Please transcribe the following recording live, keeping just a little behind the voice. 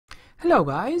Hello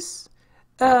guys,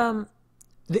 the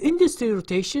industry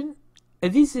rotation,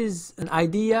 this is an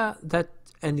idea that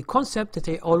and the concept that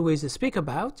I always speak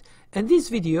about. In this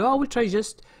video I will try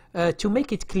just to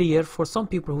make it clear for some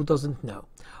people who doesn't know.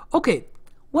 Okay,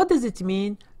 what does it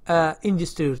mean,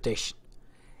 industry rotation?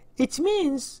 It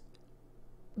means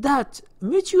that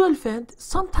mutual fund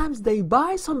sometimes they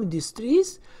buy some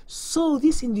industries so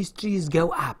these industries go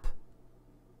up,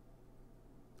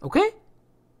 okay,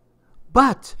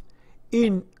 but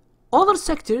in other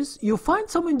sectors you find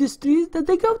some industries that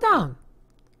they go down.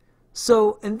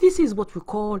 So, and this is what we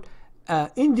call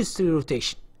industry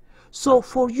rotation. So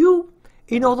for you,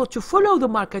 in order to follow the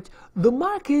market,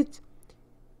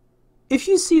 if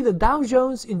you see the Dow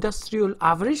Jones Industrial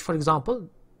Average, for example,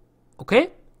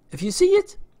 okay, if you see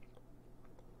it,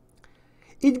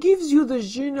 it gives you the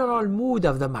general mood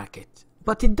of the market,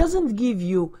 but it doesn't give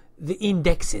you the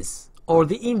indexes or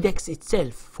the index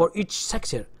itself for each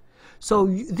sector. So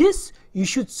this, you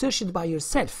should search it by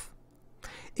yourself.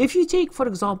 If you take, for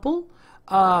example,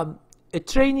 a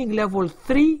training level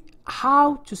 3,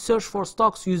 how to search for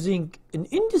stocks using an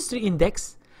industry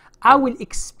index, I will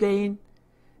explain.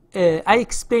 I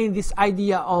explain this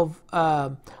idea of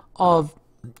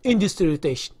industry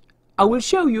rotation. I will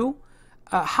show you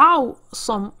how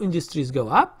some industries go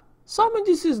up, some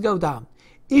industries go down.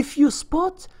 If you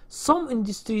spot some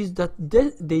industries that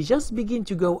they just begin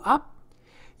to go up,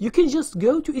 you can just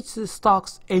go to its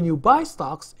stocks and you buy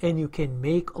stocks and you can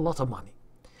make a lot of money.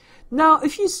 Now,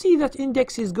 if you see that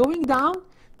index is going down,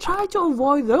 try to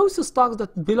avoid those stocks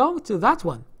that belong to that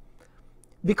one.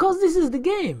 Because this is the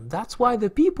game. That's why the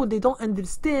people, they don't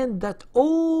understand that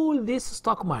all this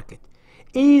stock market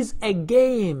is a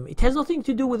game. It has nothing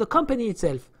to do with the company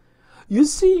itself. You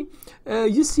see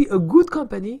a good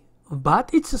company,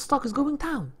 but its stock is going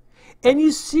down. And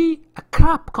you see a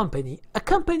crap company, a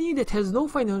company that has no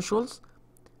financials,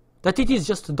 that it is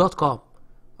just .com,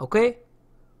 okay?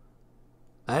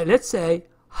 Let's say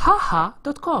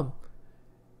haha.com.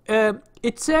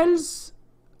 It sells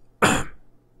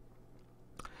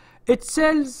it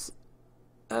sells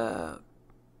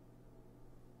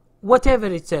whatever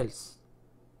it sells,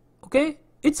 okay?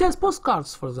 It sells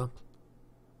postcards, for example.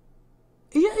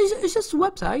 Yeah, it's just a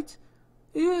website.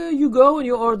 You go and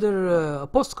you order a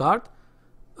postcard,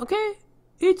 okay?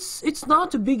 It's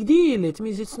not a big deal. It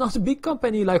means it's not a big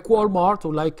company like Walmart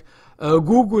or like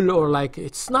Google or like,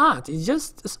 it's not. It's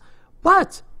just,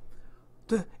 but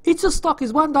its stock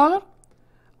is $1.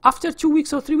 After 2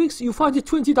 weeks or 3 weeks, you find it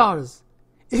 $20.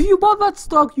 If you bought that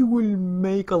stock, you will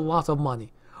make a lot of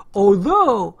money.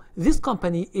 Although this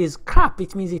company is crap,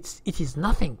 it means it is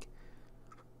nothing.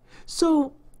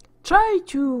 So try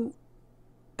to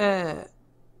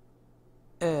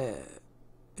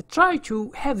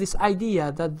have this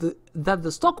idea that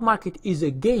the stock market is a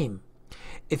game.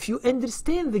 If you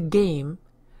understand the game,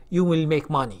 you will make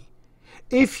money.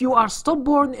 If you are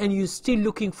stubborn and you're still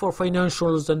looking for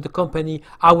financials and the company,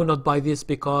 I will not buy this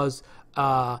because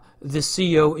the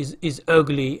CEO is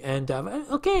ugly, and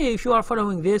okay, if you are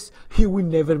following this, you will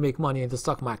never make money in the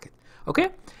stock market, okay?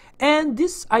 And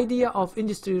this idea of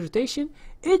industry rotation,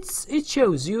 it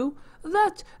shows you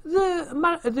that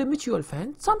the mutual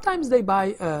fund, sometimes they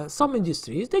buy some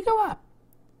industries, they go up.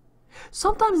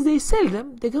 Sometimes they sell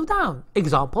them, they go down.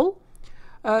 Example,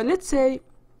 let's say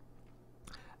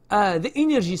the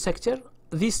energy sector,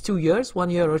 these 2 years, 1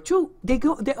 year or two, they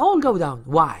all go down.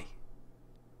 Why?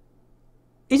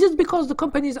 Is it because the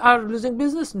companies are losing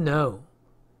business? No.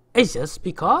 It's just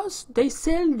because they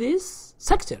sell this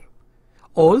sector.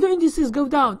 All the indices go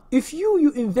down. If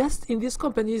you invest in these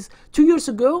companies 2 years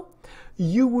ago,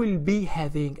 you will be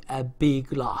having a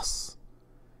big loss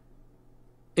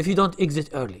if you don't exit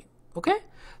early, okay?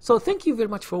 So thank you very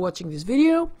much for watching this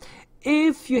video.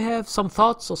 If you have some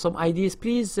thoughts or some ideas,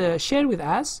 please share with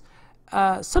us.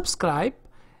 Subscribe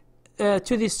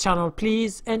to this channel,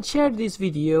 please, and share this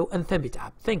video and thumb it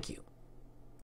up. Thank you.